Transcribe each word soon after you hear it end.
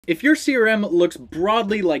If your CRM looks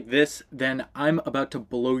broadly like this, then I'm about to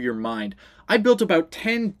blow your mind. I built about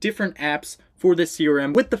 10 different apps for this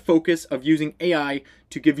CRM with the focus of using AI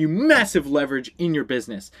to give you massive leverage in your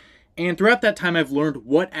business. And throughout that time, I've learned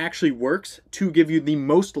what actually works to give you the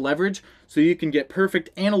most leverage so you can get perfect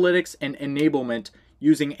analytics and enablement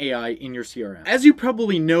using AI in your CRM. As you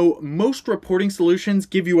probably know, most reporting solutions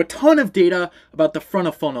give you a ton of data about the front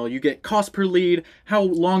of funnel. You get cost per lead, how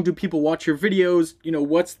long do people watch your videos,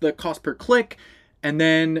 what's the cost per click, and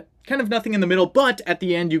then kind of nothing in the middle, but at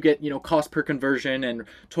the end you get, cost per conversion and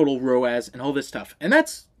total ROAS and all this stuff. And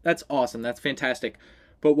that's awesome, that's fantastic.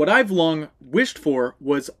 But what I've long wished for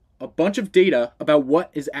was a bunch of data about what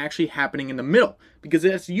is actually happening in the middle. Because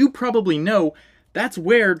as you probably know, that's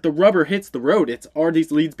where the rubber hits the road. Are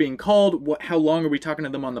these leads being called? How long are we talking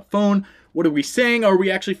to them on the phone? What are we saying? Are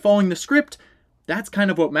we actually following the script? That's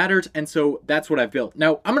kind of what matters, and so that's what I've built.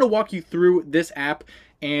 Now, I'm gonna walk you through this app,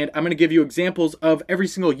 and I'm gonna give you examples of every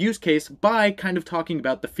single use case by kind of talking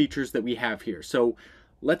about the features that we have here. So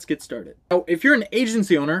let's get started. Now, if you're an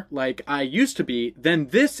agency owner, like I used to be, then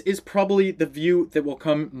this is probably the view that will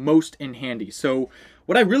come most in handy. So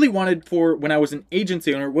what I really wanted for when I was an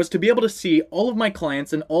agency owner was to be able to see all of my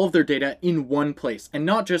clients and all of their data in one place and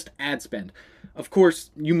not just ad spend. Of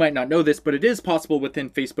course, you might not know this, but it is possible within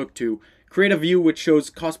Facebook to create a view which shows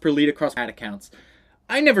cost per lead across ad accounts.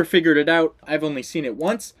 I never figured it out. I've only seen it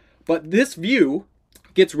once, but this view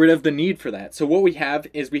gets rid of the need for that. So what we have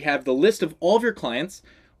is we have the list of all of your clients,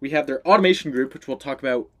 we have their automation group, which we'll talk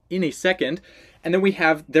about in a second, and then we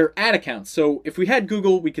have their ad accounts. So if we had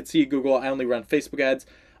Google, we could see Google. I only run Facebook ads,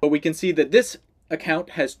 but we can see that this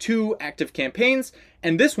account has 2 active campaigns,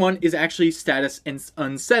 and this one is actually status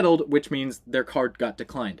unsettled, which means their card got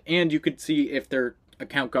declined. And you could see if their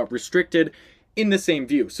account got restricted in the same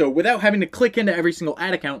view. So without having to click into every single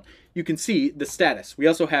ad account, you can see the status. We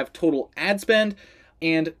also have total ad spend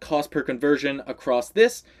and cost per conversion across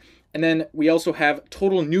this. And then we also have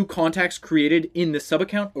total new contacts created in this sub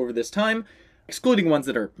account over this time, excluding ones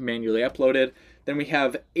that are manually uploaded. Then we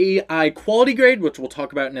have AI quality grade, which we'll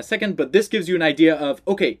talk about in a second, but this gives you an idea of,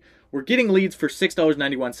 okay, we're getting leads for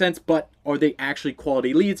 $6.91, but are they actually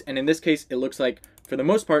quality leads? And in this case, it looks like for the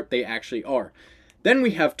most part, they actually are. Then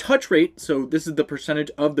we have touch rate. So this is the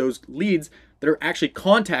percentage of those leads that are actually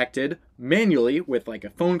contacted manually with like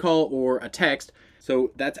a phone call or a text.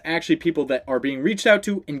 So that's actually people that are being reached out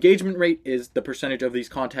to. Engagement rate is the percentage of these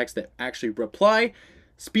contacts that actually reply.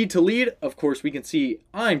 Speed to lead, of course, we can see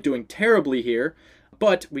I'm doing terribly here,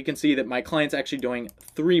 but we can see that my client's actually doing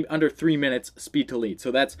under 3 minutes speed to lead.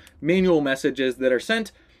 So that's manual messages that are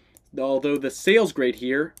sent. Although the sales grade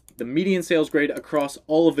here, the median sales grade across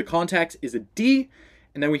all of the contacts is a D.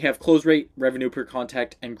 And then we have close rate, revenue per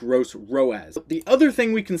contact, and gross ROAS. The other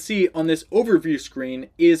thing we can see on this overview screen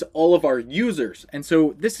is all of our users. And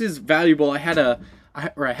so this is valuable. I have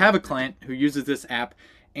a client who uses this app,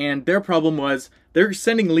 and their problem was they're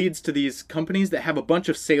sending leads to these companies that have a bunch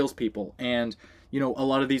of salespeople. And, a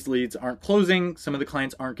lot of these leads aren't closing. Some of the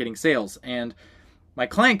clients aren't getting sales. And my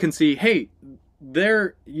client can see, hey,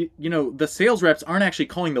 the sales reps aren't actually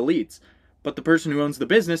calling the leads. But the person who owns the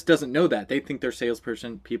business doesn't know that. They think their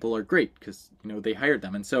people are great because, they hired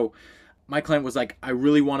them. And so my client was like, I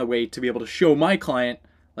really want a way to be able to show my client,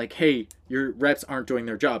 like, hey, your reps aren't doing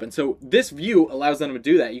their job. And so this view allows them to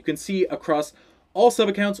do that. You can see across all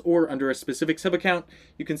sub-accounts or under a specific sub-account,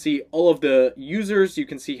 you can see all of the users. You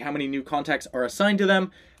can see how many new contacts are assigned to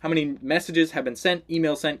them, how many messages have been sent,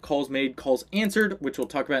 emails sent, calls made, calls answered, which we'll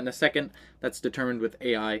talk about in a second. That's determined with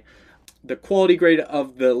AI. The quality grade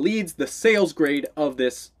of the leads, the sales grade of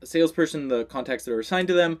this salesperson, the contacts that are assigned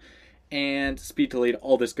to them, and speed to lead,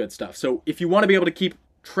 all this good stuff. So if you want to be able to keep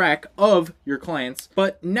track of your clients.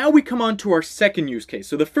 But now we come on to our second use case.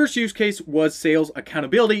 So the first use case was sales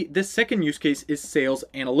accountability. This second use case is sales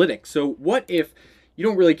analytics. So what if you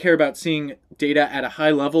don't really care about seeing data at a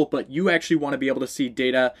high level, but you actually want to be able to see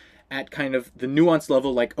data at kind of the nuanced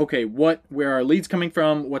level, like, okay, where are leads coming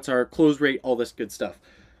from? What's our close rate? All this good stuff.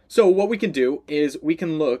 So what we can do is we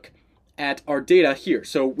can look at our data here.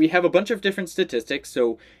 So we have a bunch of different statistics.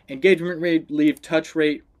 So engagement rate, lead touch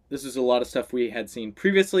rate. This is a lot of stuff we had seen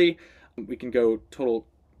previously. We can go total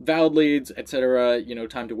valid leads, etc.,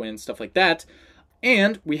 time to win, stuff like that.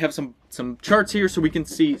 And we have some charts here so we can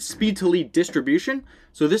see speed to lead distribution.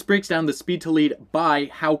 So this breaks down the speed to lead by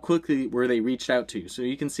how quickly were they reached out to. So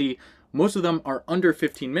you can see most of them are under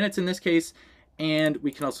 15 minutes in this case. And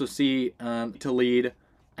we can also see to lead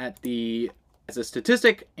as a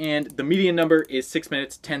statistic, and the median number is 6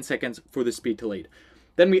 minutes, 10 seconds for the speed to lead.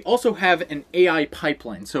 Then we also have an AI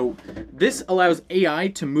pipeline. So this allows AI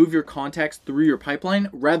to move your contacts through your pipeline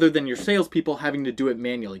rather than your salespeople having to do it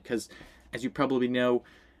manually. Because as you probably know,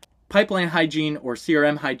 pipeline hygiene or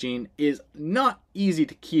CRM hygiene is not easy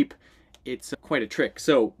to keep. It's quite a trick.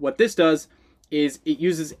 So what this does is it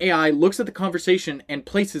uses AI, looks at the conversation, and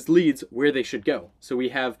places leads where they should go. So we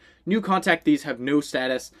have new contact, these have no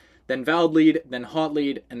status, then valid lead, then hot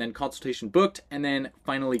lead, and then consultation booked, and then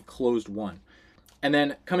finally closed won. And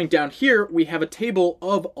then coming down here, we have a table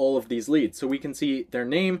of all of these leads. So we can see their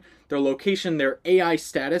name, their location, their AI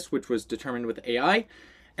status, which was determined with AI.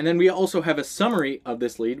 And then we also have a summary of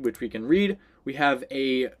this lead, which we can read. We have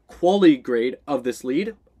a quality grade of this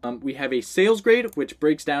lead. We have a sales grade, which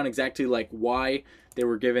breaks down exactly like why they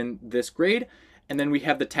were given this grade. And then we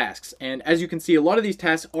have the tasks. And as you can see, a lot of these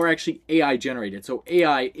tasks are actually AI generated. So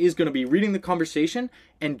AI is going to be reading the conversation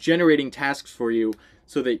and generating tasks for you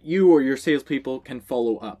so that you or your salespeople can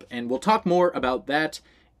follow up. And we'll talk more about that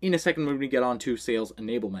in a second when we get on to sales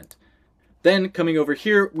enablement. Then coming over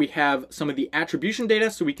here, we have some of the attribution data,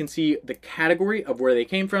 so we can see the category of where they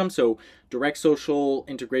came from. So direct social,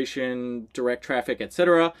 integration, direct traffic,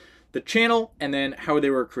 etc. The channel, and then how they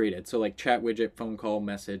were created. So like chat widget, phone call,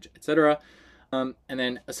 message, etc. And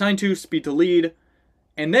then assigned to, speed to lead.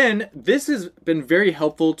 And then this has been very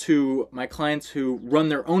helpful to my clients who run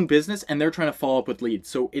their own business and they're trying to follow up with leads.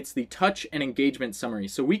 So it's the touch and engagement summary.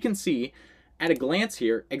 So we can see at a glance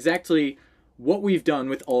here exactly what we've done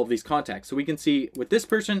with all of these contacts. So we can see with this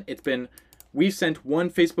person, we've sent 1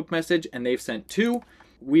 Facebook message and they've sent 2.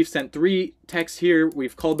 We've sent 3 texts here.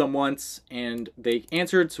 We've called them once and they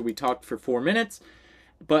answered. So we talked for 4 minutes.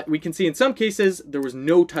 But we can see in some cases there was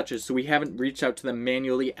no touches, so we haven't reached out to them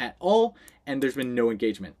manually at all, and there's been no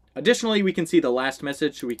engagement. Additionally, we can see the last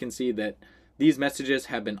message, so we can see that these messages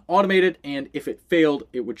have been automated, and if it failed,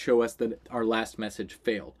 it would show us that our last message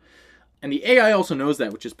failed. And the AI also knows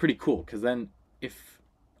that, which is pretty cool, because then if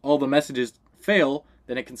all the messages fail,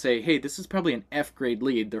 then it can say, hey, this is probably an F grade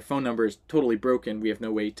lead. Their phone number is totally broken. We have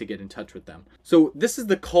no way to get in touch with them. So this is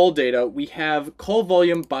the call data. We have call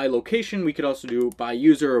volume by location. We could also do by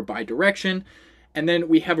user or by direction. And then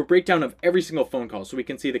we have a breakdown of every single phone call. So we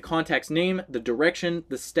can see the contact's name, the direction,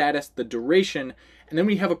 the status, the duration, and then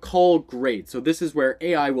we have a call grade. So this is where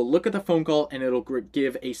AI will look at the phone call and it'll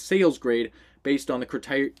give a sales grade based on the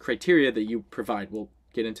criteria that you provide. We'll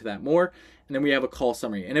get into that more. And then we have a call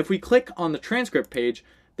summary. And if we click on the transcript page,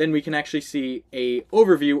 then we can actually see a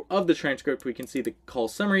overview of the transcript. We can see the call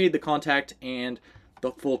summary, the contact, and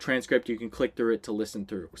the full transcript. You can click through it to listen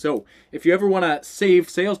through. So if you ever want to save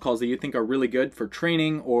sales calls that you think are really good for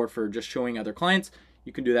training or for just showing other clients,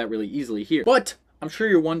 you can do that really easily here. But I'm sure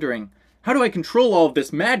you're wondering, how do I control all of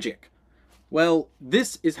this magic? Well,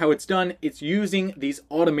 this is how it's done. It's using these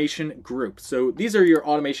automation groups. So these are your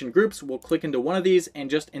automation groups. We'll click into one of these and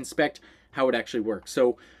just inspect how it actually works.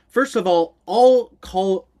 So first of all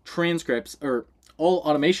call transcripts or all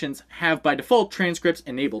automations have by default transcripts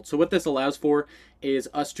enabled. So what this allows for is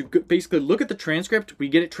us to basically look at the transcript. We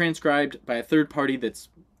get it transcribed by a third party that's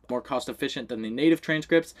more cost efficient than the native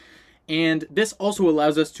transcripts. And this also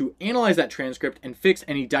allows us to analyze that transcript and fix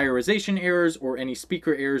any diarization errors or any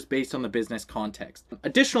speaker errors based on the business context.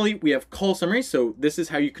 Additionally, we have call summaries. So this is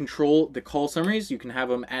how you control the call summaries. You can have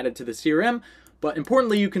them added to the CRM, but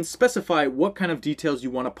importantly, you can specify what kind of details you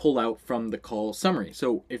want to pull out from the call summary.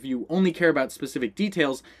 So if you only care about specific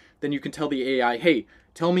details, then you can tell the AI, hey,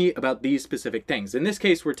 tell me about these specific things. In this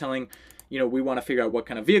case, we're telling, we want to figure out what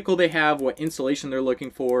kind of vehicle they have, what installation they're looking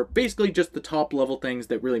for, basically just the top level things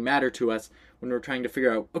that really matter to us when we're trying to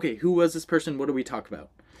figure out, okay, who was this person? What do we talk about?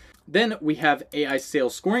 Then we have AI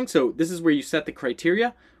sales scoring. So this is where you set the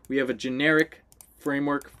criteria. We have a generic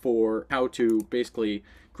framework for how to basically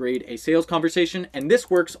grade a sales conversation. And this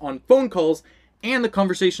works on phone calls and the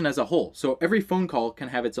conversation as a whole. So every phone call can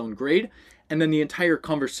have its own grade, and then the entire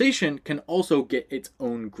conversation can also get its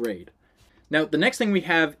own grade. Now, the next thing we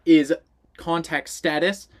have is contact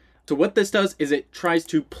status. So what this does is it tries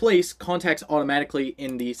to place contacts automatically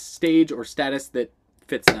in the stage or status that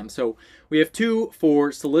fits them. So we have 2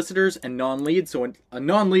 for solicitors and non-lead. So a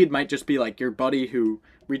non-lead might just be like your buddy who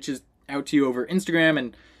reaches out to you over Instagram,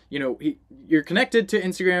 and you're connected to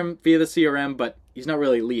Instagram via the CRM, but he's not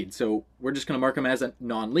really a lead. So we're just going to mark him as a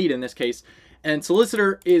non-lead in this case. And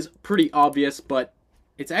solicitor is pretty obvious, but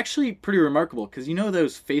it's actually pretty remarkable because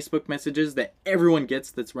those Facebook messages that everyone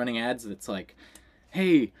gets that's running ads that's like,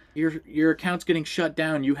 hey, your account's getting shut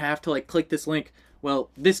down. You have to click this link.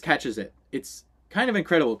 Well, this catches it. It's kind of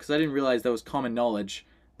incredible because I didn't realize that was common knowledge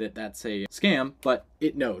that that's a scam, but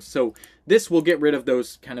it knows. So this will get rid of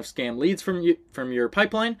those kind of scam leads from your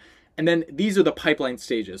pipeline. And then these are the pipeline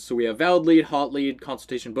stages. So we have valid lead, hot lead,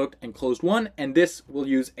 consultation booked, and closed won. And this will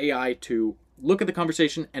use AI to look at the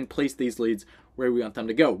conversation and place these leads where we want them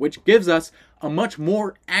to go, which gives us a much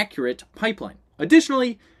more accurate pipeline.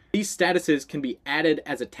 Additionally, these statuses can be added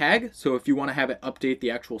as a tag. So if you want to have it update the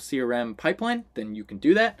actual CRM pipeline, then you can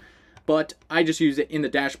do that. But I just use it in the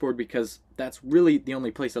dashboard because that's really the only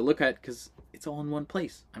place I look at, because it's all in one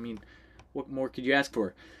place. I mean, what more could you ask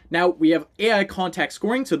for? Now we have AI contact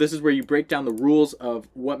scoring. So this is where you break down the rules of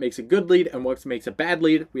what makes a good lead and what makes a bad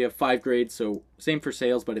lead. We have 5 grades. So same for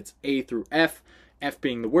sales, but it's A through F, F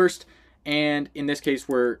being the worst. And in this case,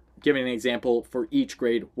 we're giving an example for each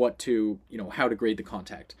grade, what to, how to grade the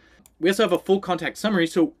contact. We also have a full contact summary.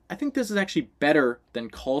 So I think this is actually better than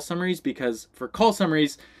call summaries, because for call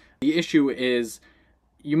summaries, the issue is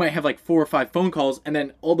you might have like 4 or 5 phone calls, and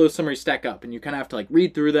then all those summaries stack up, and you kind of have to like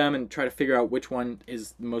read through them and try to figure out which one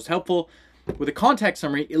is the most helpful. With a contact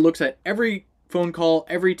summary, it looks at every phone call,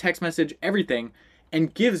 every text message, everything,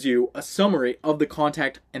 and gives you a summary of the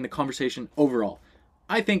contact and the conversation overall.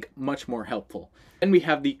 I think much more helpful. Then we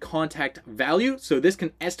have the contact value. So this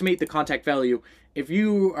can estimate the contact value. If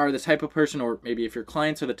you are the type of person, or maybe if your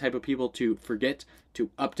clients are the type of people to forget to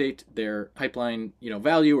update their pipeline,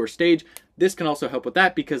 value or stage, this can also help with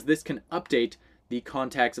that, because this can update the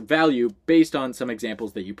contact's value based on some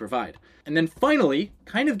examples that you provide. And then finally,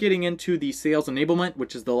 kind of getting into the sales enablement,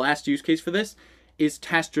 which is the last use case for this, is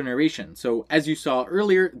task generation. So as you saw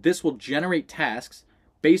earlier, this will generate tasks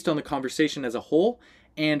based on the conversation as a whole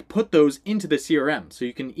and put those into the CRM. So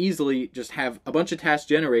you can easily just have a bunch of tasks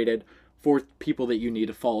generated for people that you need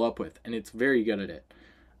to follow up with, and it's very good at it.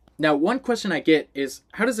 Now, one question I get is,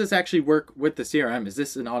 how does this actually work with the CRM? Is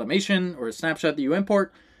this an automation or a snapshot that you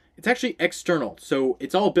import? It's actually external. So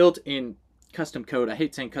it's all built in custom code. I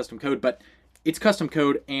hate saying custom code, but it's custom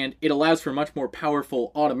code, and it allows for much more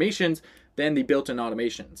powerful automations than the built-in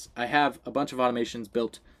automations. I have a bunch of automations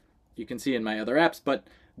built, you can see in my other apps, but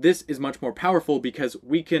this is much more powerful because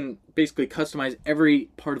we can basically customize every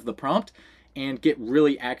part of the prompt and get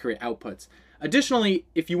really accurate outputs. Additionally,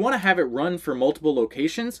 if you want to have it run for multiple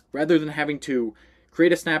locations, rather than having to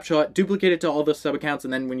create a snapshot, duplicate it to all the sub accounts,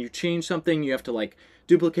 and then when you change something, you have to like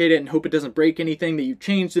duplicate it and hope it doesn't break anything that you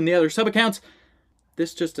changed in the other sub accounts,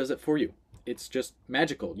 this just does it for you. It's just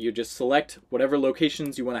magical. You just select whatever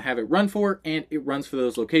locations you want to have it run for, and it runs for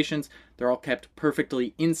those locations. They're all kept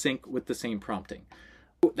perfectly in sync with the same prompting.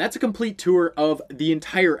 That's a complete tour of the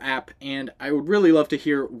entire app, and I would really love to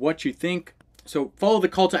hear what you think. So follow the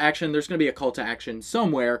call to action. There's going to be a call to action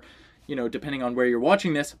somewhere, depending on where you're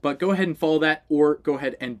watching this, but go ahead and follow that, or go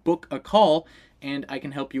ahead and book a call, and I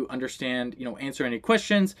can help you understand, answer any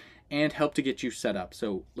questions and help to get you set up.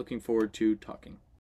 So looking forward to talking.